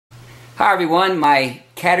Hi everyone, my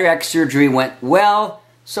cataract surgery went well.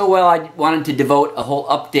 So well I wanted to devote a whole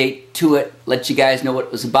update to it, let you guys know what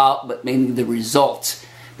it was about, but mainly the results.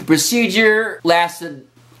 The procedure lasted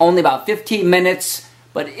only about 15 minutes,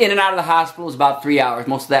 but in and out of the hospital was about 3 hours.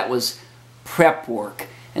 Most of that was prep work.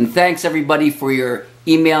 And thanks everybody for your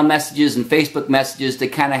email messages and Facebook messages to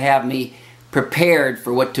kind of have me prepared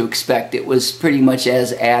for what to expect. It was pretty much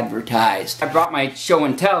as advertised. I brought my show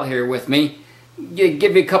and tell here with me.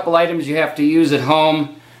 Give you a couple items you have to use at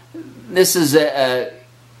home. This is a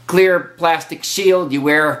clear plastic shield you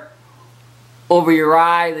wear over your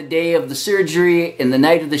eye the day of the surgery and the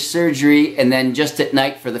night of the surgery, and then just at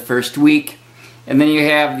night for the first week. And then you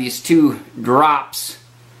have these 2 drops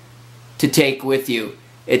to take with you.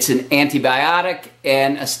 It's an antibiotic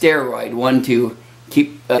and a steroid, one to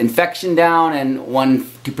keep infection down and one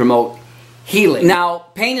to promote healing. Now,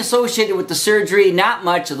 pain associated with the surgery, not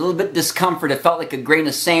much, a little bit discomfort. It felt like a grain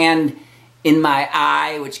of sand in my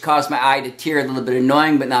eye, which caused my eye to tear, a little bit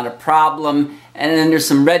annoying, but not a problem. And then there's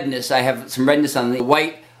some redness. I have some redness on the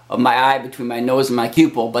white of my eye between my nose and my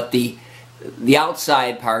pupil, but the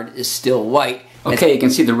outside part is still white. Okay, you can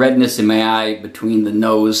see the redness in my eye between the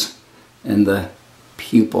nose and the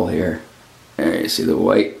pupil here. There you see the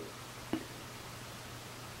white.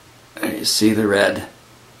 There you see the red.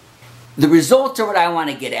 The results are what I want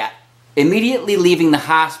to get at. Immediately leaving the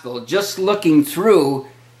hospital, just looking through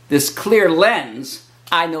this clear lens,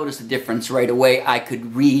 I noticed a difference right away. I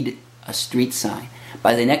could read a street sign.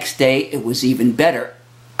 By the next day, it was even better.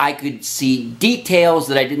 I could see details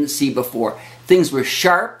that I didn't see before. Things were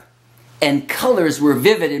sharp and colors were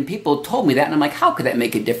vivid, and people told me that, and I'm like, how could that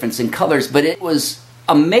make a difference in colors? But it was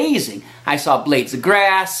amazing. I saw blades of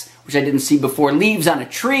grass, which I didn't see before, leaves on a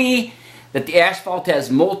tree, that the asphalt has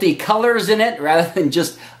multi-colors in it rather than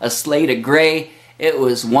just a slate of gray. It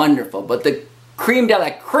was wonderful. But the creme de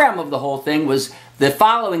la creme of the whole thing was the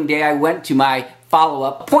following day I went to my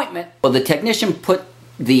follow-up appointment. Well, the technician put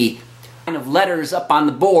the kind of letters up on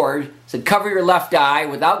the board, said cover your left eye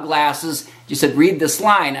without glasses. She said read this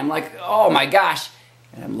line. I'm like, oh my gosh.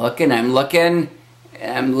 And I'm looking, and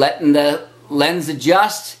I'm letting the lens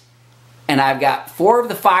adjust, and I've got 4 of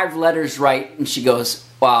the 5 letters right, and she goes,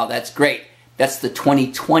 wow, that's great. That's the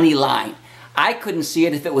 20/20 line. I couldn't see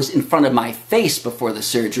it if it was in front of my face before the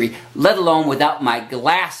surgery, let alone without my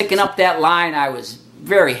glass. Picking up that line, I was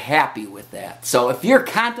very happy with that. So if you're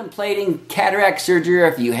contemplating cataract surgery, or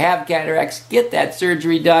if you have cataracts, get that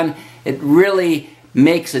surgery done. It really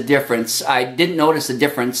makes a difference. I didn't notice a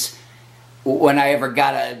difference when I ever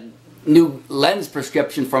got a new lens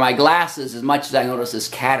prescription for my glasses as much as I noticed this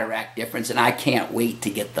cataract difference, and I can't wait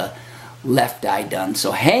to get the left eye done.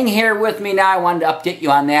 So hang here with me now. I wanted to update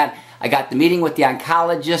you on that. I got the meeting with the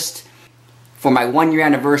oncologist for my 1-year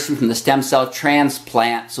anniversary from the stem cell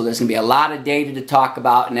transplant. So there's going to be a lot of data to talk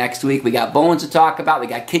about next week. We got bones to talk about, we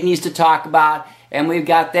got kidneys to talk about, and we've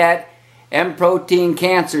got that M protein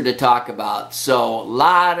cancer to talk about. So a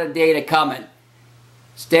lot of data coming.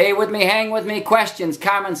 Stay with me, hang with me. Questions,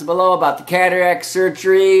 comments below about the cataract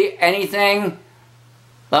surgery, anything.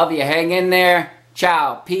 Love you, hang in there.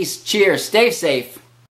 Ciao, peace, cheers, stay safe.